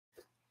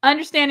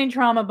understanding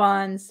trauma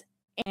bonds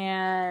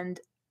and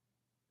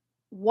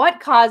what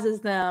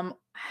causes them,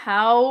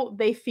 how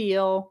they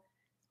feel,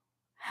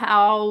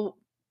 how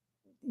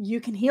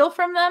you can heal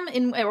from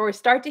them or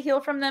start to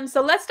heal from them.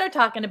 So let's start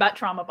talking about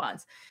trauma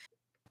bonds.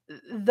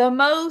 The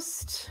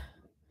most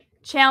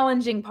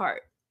challenging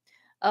part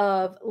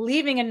of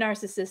leaving a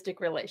narcissistic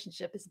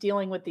relationship is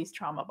dealing with these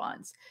trauma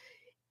bonds.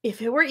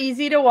 If it were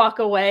easy to walk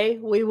away,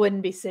 we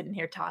wouldn't be sitting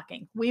here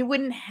talking. We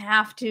wouldn't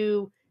have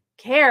to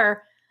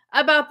care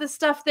about the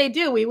stuff they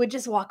do. We would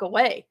just walk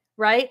away,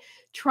 right?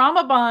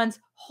 Trauma bonds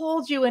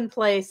hold you in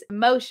place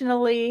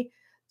emotionally,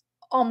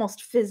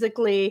 almost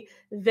physically.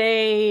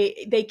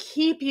 They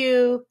keep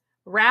you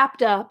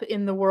wrapped up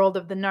in the world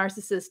of the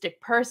narcissistic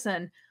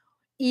person,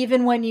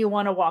 even when you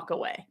want to walk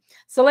away.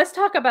 So let's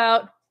talk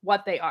about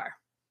what they are.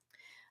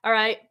 All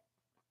right.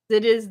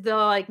 It is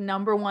the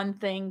number one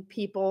thing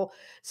people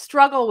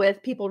struggle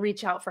with, people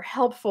reach out for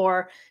help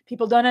for,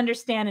 people don't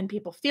understand, and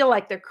people feel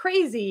like they're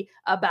crazy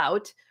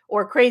about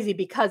or crazy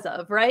because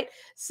of, right?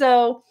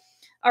 So,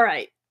 all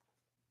right.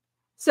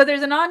 So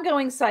there's an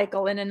ongoing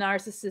cycle in a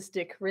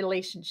narcissistic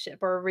relationship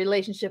or a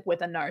relationship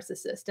with a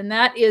narcissist. And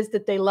that is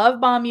that they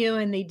love bomb you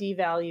and they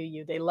devalue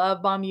you. They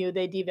love bomb you,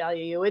 they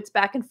devalue you. It's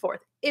back and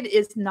forth. It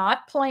is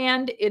not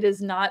planned. It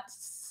is not,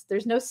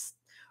 there's no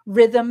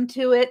rhythm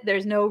to it.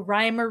 There's no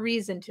rhyme or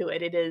reason to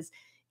it. It is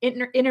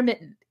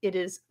intermittent. It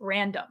is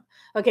random.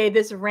 Okay.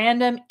 This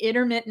random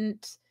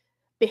intermittent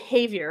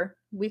behavior,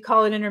 we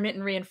call it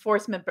intermittent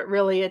reinforcement, but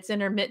really it's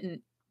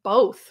intermittent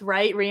both,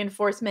 right?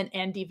 Reinforcement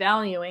and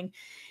devaluing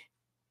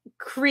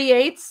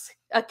creates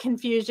a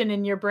confusion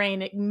in your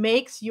brain. It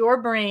makes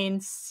your brain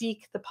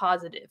seek the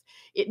positive.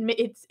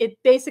 It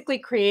basically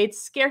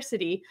creates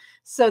scarcity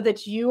so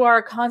that you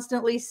are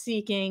constantly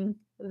seeking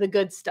the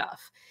good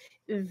stuff.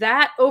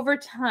 That over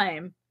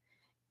time,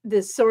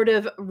 this sort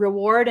of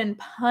reward and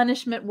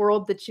punishment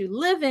world that you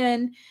live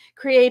in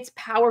creates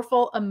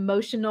powerful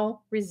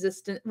emotional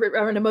resistance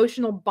or an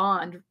emotional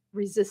bond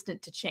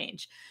resistant to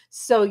change.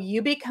 So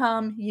you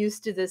become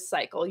used to this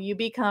cycle.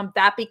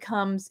 That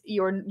becomes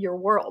your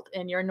world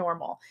and your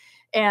normal.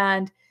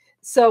 And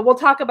so we'll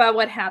talk about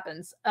what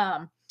happens.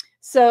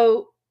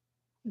 So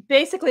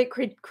basically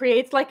it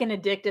creates like an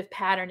addictive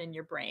pattern in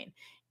your brain.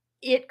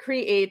 It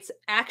creates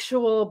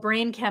actual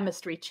brain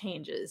chemistry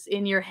changes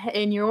in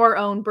your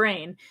own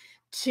brain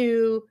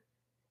to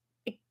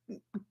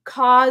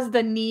cause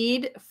the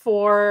need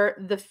for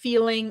the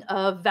feeling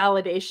of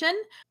validation,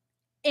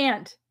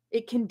 and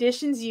it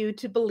conditions you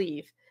to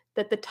believe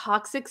that the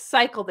toxic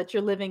cycle that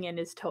you're living in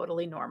is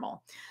totally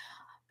normal.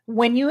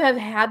 When you have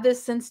had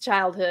this since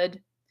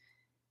childhood,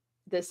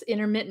 this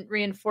intermittent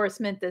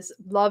reinforcement, this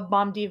love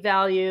bomb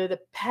devalue, the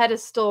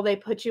pedestal they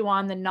put you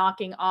on, the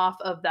knocking off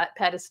of that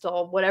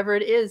pedestal, whatever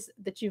it is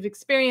that you've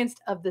experienced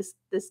of this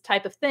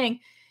type of thing,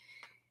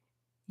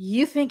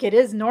 you think it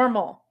is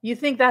normal. You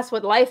think that's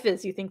what life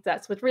is. You think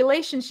that's what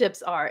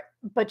relationships are.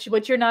 But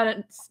what you're not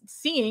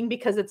seeing,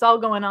 because it's all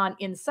going on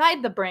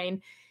inside the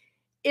brain,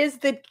 is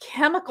the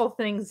chemical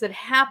things that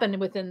happen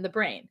within the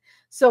brain.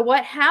 So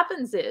what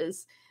happens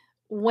is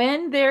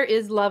when there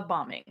is love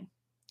bombing,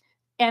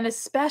 and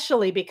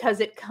especially because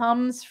it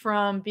comes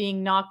from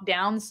being knocked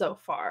down so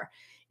far,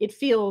 it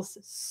feels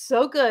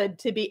so good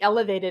to be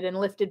elevated and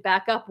lifted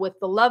back up with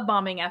the love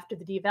bombing after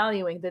the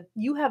devaluing that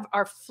you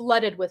are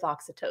flooded with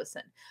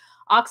oxytocin.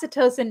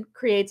 Oxytocin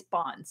creates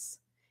bonds.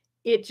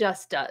 It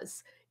just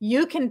does.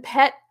 You can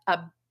pet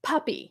a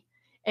puppy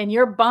and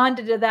you're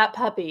bonded to that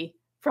puppy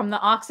from the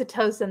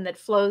oxytocin that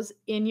flows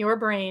in your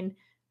brain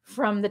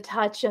from the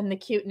touch and the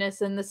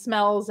cuteness and the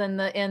smells and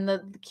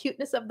the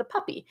cuteness of the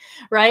puppy,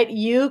 right?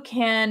 You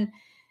can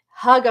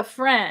hug a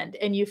friend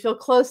and you feel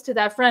close to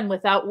that friend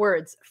without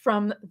words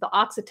from the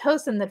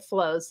oxytocin that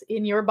flows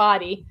in your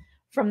body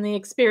from the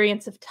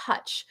experience of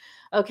touch.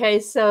 Okay,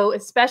 so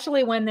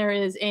especially when there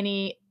is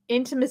any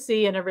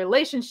intimacy in a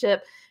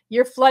relationship,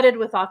 you're flooded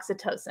with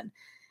oxytocin.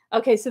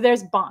 Okay, so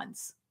there's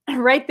bonds.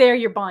 Right there,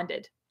 you're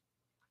bonded.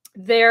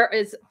 There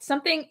is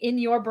something in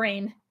your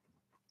brain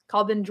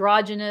called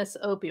androgynous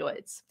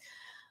opioids.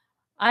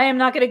 I am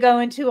not going to go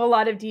into a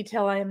lot of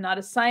detail. I am not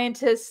a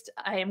scientist.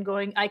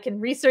 I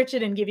can research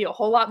it and give you a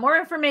whole lot more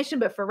information,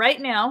 but for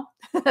right now,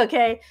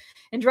 okay,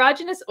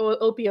 androgynous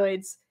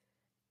opioids,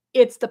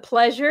 it's the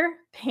pleasure,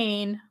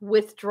 pain,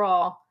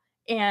 withdrawal,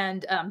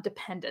 and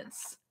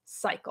dependence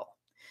cycle.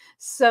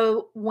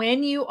 So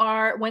when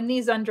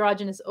these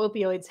androgynous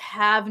opioids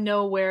have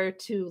nowhere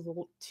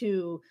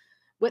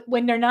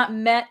when they're not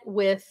met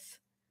with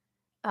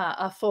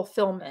a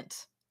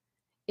fulfillment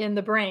in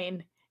the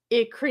brain,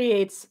 it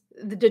creates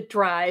the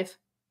drive,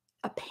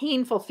 a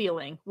painful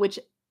feeling, which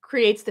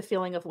creates the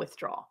feeling of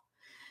withdrawal.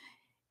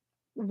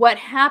 What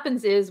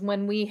happens is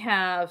when we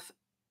have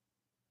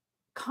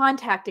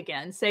contact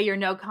again, say you're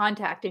no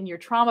contact and you're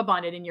trauma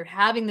bonded and you're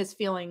having this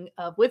feeling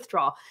of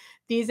withdrawal,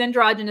 these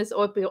androgynous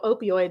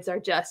opioids are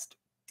just,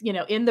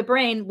 in the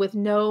brain with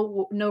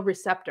no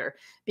receptor,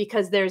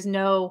 because there's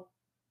no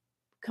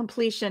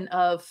completion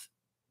of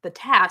the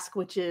task,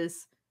 which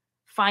is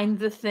find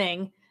the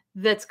thing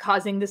that's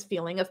causing this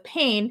feeling of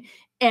pain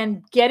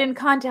and get in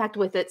contact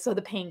with it so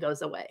the pain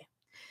goes away.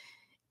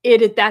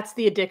 That's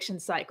the addiction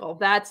cycle.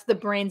 That's the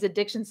brain's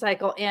addiction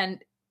cycle,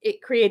 and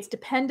it creates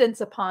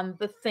dependence upon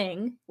the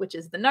thing, which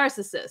is the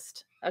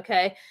narcissist.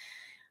 Okay.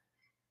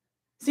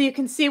 So you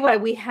can see why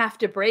we have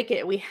to break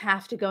it. We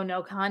have to go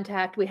no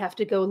contact. We have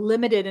to go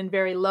limited and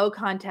very low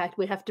contact.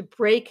 We have to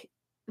break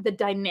the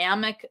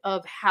dynamic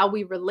of how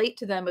we relate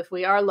to them if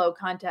we are low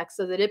contact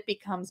so that it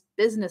becomes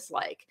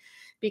business-like,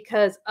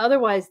 because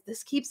otherwise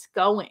this keeps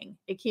going.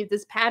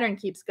 This pattern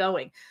keeps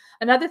going.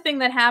 Another thing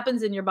that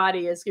happens in your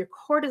body is your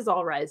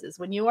cortisol rises.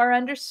 When you are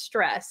under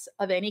stress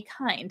of any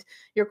kind,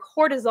 your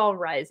cortisol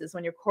rises.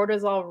 When your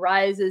cortisol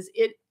rises,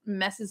 it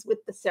messes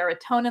with the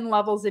serotonin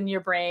levels in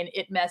your brain.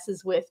 It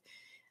messes with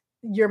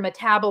your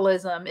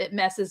metabolism. It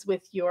messes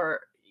with your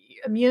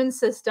immune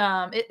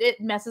system. It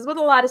messes with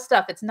a lot of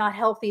stuff. It's not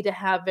healthy to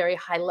have very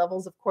high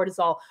levels of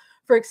cortisol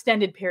for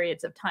extended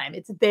periods of time.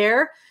 It's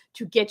there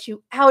to get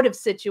you out of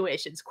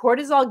situations.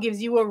 Cortisol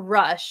gives you a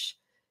rush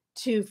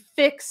to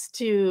fix,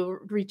 to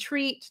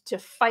retreat, to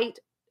fight.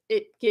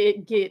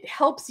 It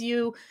helps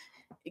you,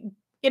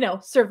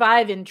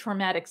 survive in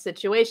traumatic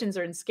situations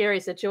or in scary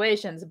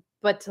situations.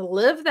 But to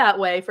live that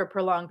way for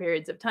prolonged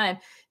periods of time,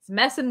 it's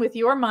messing with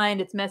your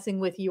mind. It's messing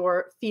with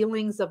your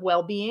feelings of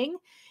well-being,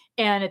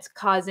 and it's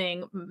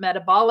causing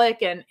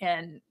metabolic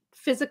and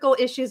physical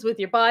issues with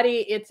your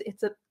body.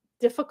 It's a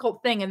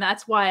difficult thing. And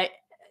that's why,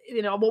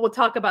 we'll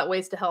talk about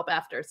ways to help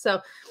after. So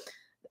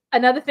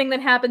another thing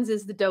that happens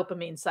is the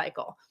dopamine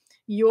cycle.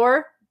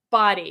 Your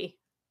body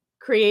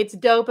creates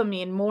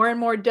dopamine, more and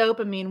more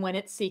dopamine when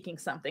it's seeking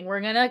something.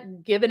 We're going to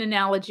give an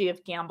analogy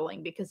of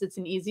gambling because it's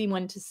an easy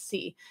one to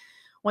see.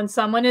 When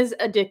someone is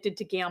addicted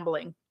to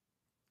gambling,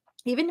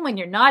 even when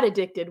you're not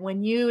addicted,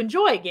 when you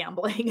enjoy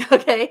gambling,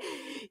 okay,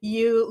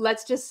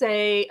 let's just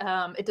say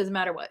it doesn't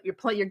matter what,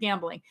 you're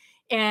gambling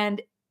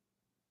and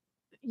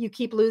you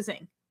keep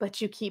losing, but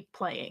you keep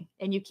playing,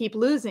 and you keep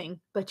losing,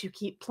 but you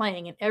keep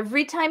playing. And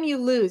every time you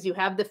lose, you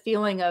have the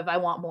feeling of, I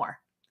want more.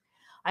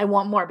 I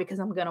want more because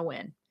I'm going to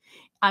win.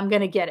 I'm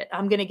going to get it.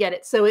 I'm going to get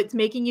it. So it's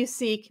making you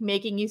seek,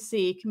 making you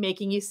seek,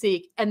 making you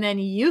seek. And then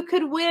you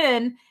could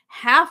win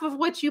half of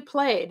what you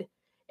played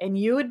and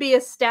you would be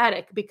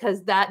ecstatic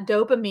because that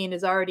dopamine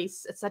is already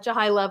at such a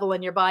high level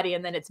in your body,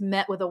 and then it's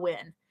met with a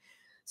win.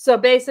 So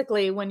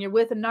basically, when you're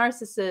with a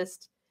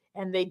narcissist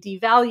and they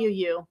devalue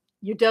you,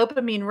 your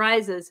dopamine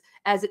rises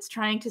as it's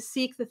trying to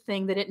seek the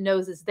thing that it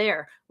knows is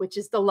there, which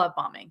is the love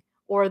bombing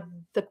or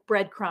the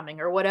breadcrumbing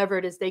or whatever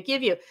it is they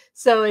give you.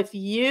 So if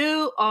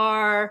you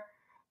are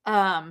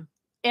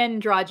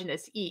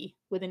androgynous, E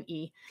with an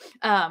E,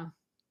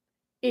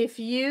 if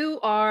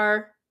you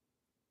are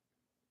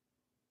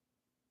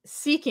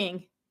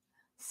seeking,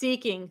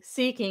 wanting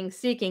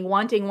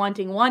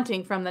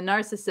from the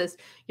narcissist,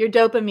 your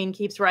dopamine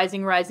keeps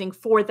rising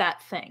for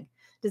that thing.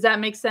 Does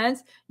that make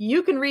sense?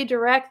 You can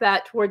redirect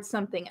that towards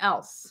something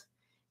else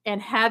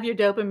and have your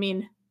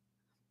dopamine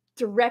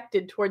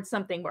directed towards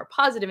something more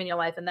positive in your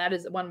life. And that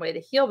is one way to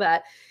heal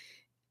that.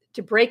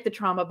 To break the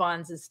trauma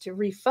bonds is to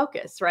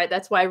refocus, right?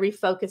 That's why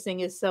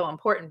refocusing is so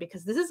important,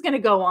 because this is going to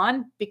go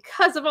on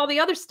because of all the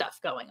other stuff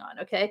going on.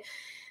 Okay.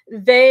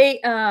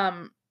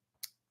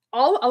 A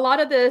lot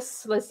of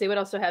this, let's see what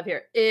else do I have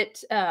here.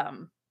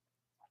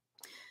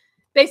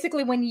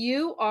 Basically when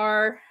you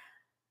are,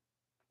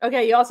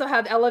 okay, you also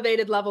have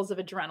elevated levels of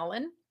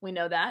adrenaline. We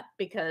know that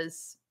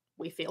because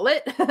we feel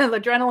it.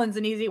 Adrenaline's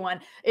an easy one.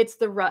 It's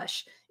the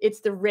rush.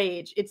 It's the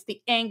rage. It's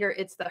the anger.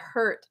 It's the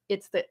hurt.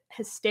 It's the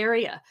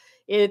hysteria.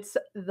 It's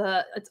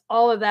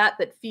all of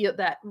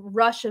that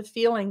rush of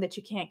feeling that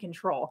you can't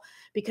control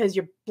because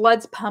your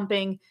blood's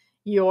pumping,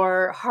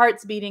 your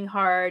heart's beating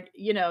hard,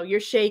 you're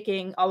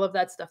shaking, all of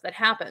that stuff that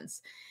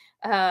happens.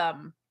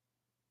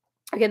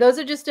 Okay, those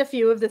are just a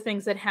few of the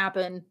things that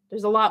happen.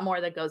 There's a lot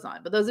more that goes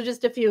on, but those are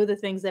just a few of the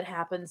things that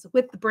happens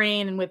with the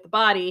brain and with the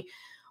body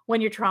when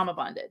you're trauma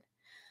bonded.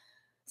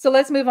 So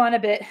let's move on a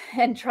bit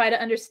and try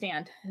to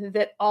understand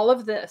that all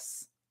of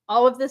this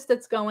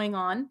that's going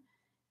on,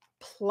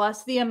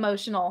 plus the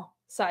emotional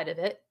side of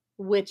it,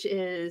 which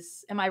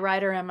is, am I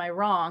right or am I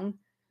wrong?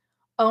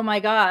 Oh my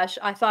gosh,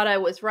 I thought I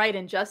was right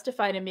and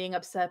justified in being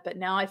upset, but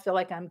now I feel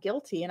like I'm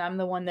guilty and I'm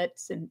the one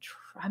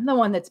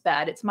that's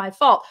bad. It's my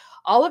fault.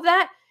 All of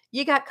that,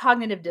 you got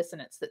cognitive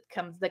dissonance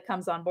that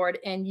comes on board,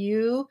 and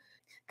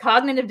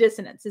cognitive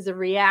dissonance is a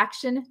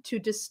reaction to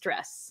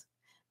distress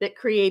that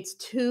creates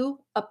two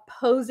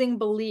opposing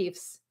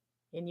beliefs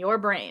in your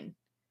brain,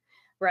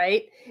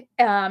 right?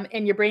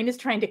 And your brain is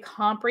trying to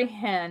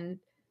comprehend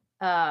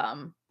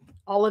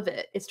all of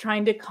it. It's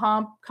trying to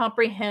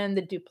comprehend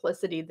the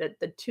duplicity,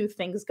 the two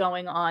things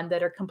going on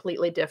that are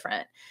completely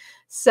different.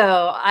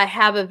 So I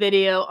have a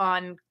video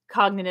on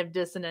cognitive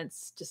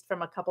dissonance just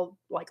from a couple,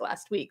 like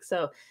last week.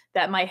 So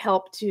that might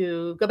help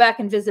to go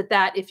back and visit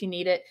that if you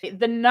need it.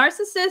 The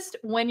narcissist,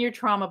 when you're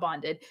trauma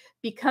bonded,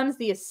 becomes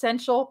the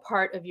essential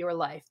part of your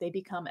life. They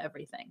become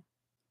everything.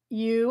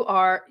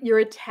 You're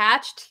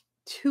attached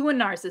to a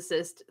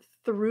narcissist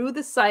through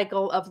the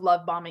cycle of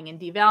love bombing and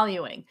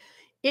devaluing.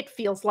 It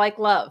feels like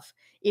love.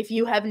 If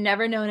you have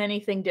never known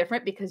anything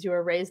different because you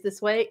were raised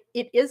this way,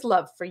 it is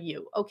love for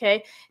you,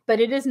 okay? But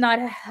it is not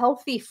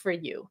healthy for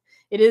you.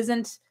 It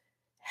isn't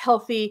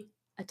healthy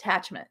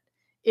attachment.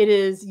 It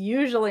is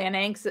usually an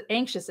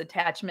anxious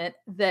attachment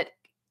that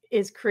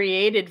is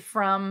created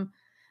from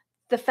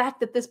the fact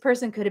that this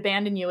person could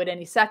abandon you at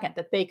any second,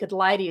 that they could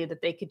lie to you,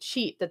 that they could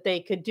cheat, that they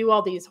could do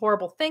all these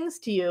horrible things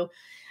to you,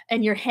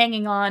 and you're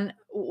hanging on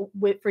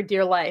for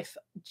dear life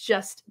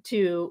just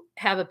to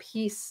have a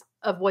piece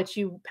of what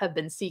you have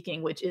been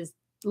seeking, which is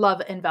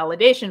love and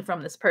validation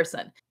from this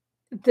person.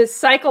 This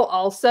cycle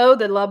also,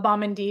 the love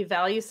bomb and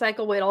devalue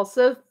cycle, it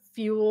also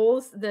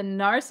fuels the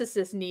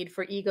narcissist need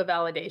for ego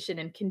validation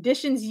and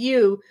conditions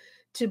you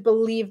to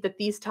believe that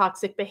these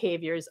toxic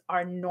behaviors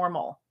are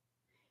normal.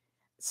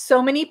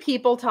 So many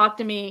people talk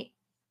to me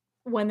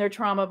when they're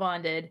trauma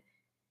bonded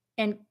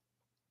and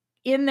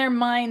in their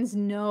minds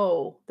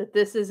know that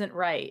this isn't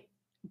right,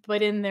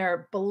 but in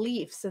their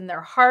beliefs, in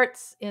their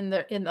hearts, in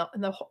the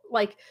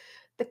like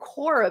the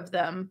core of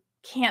them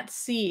can't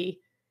see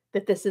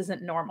that this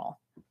isn't normal.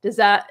 Does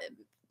that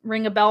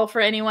ring a bell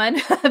for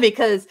anyone?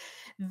 Because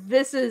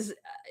this is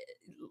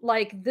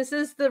this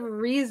is the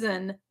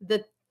reason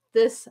that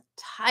this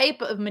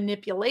type of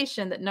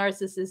manipulation that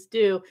narcissists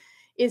do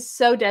is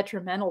so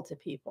detrimental to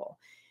people.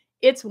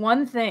 It's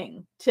one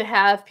thing to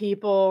have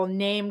people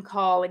name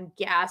call and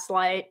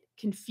gaslight,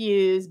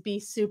 confuse, be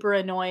super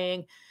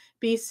annoying,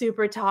 be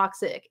super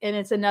toxic. And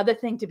it's another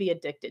thing to be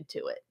addicted to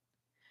it,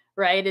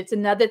 right? It's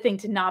another thing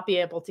to not be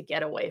able to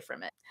get away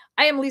from it.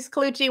 I am Lise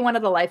Colucci, one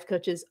of the life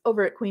coaches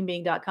over at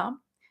queenbeing.com.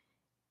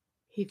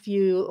 If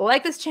you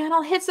like this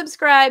channel, hit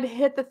subscribe,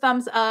 hit the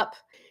thumbs up.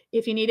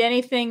 If you need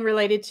anything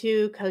related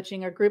to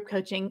coaching or group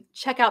coaching,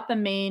 check out the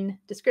main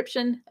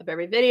description of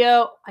every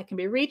video. I can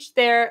be reached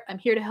there. I'm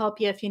here to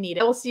help you if you need it.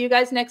 I will see you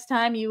guys next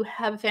time. You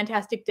have a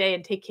fantastic day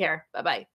and take care. Bye-bye.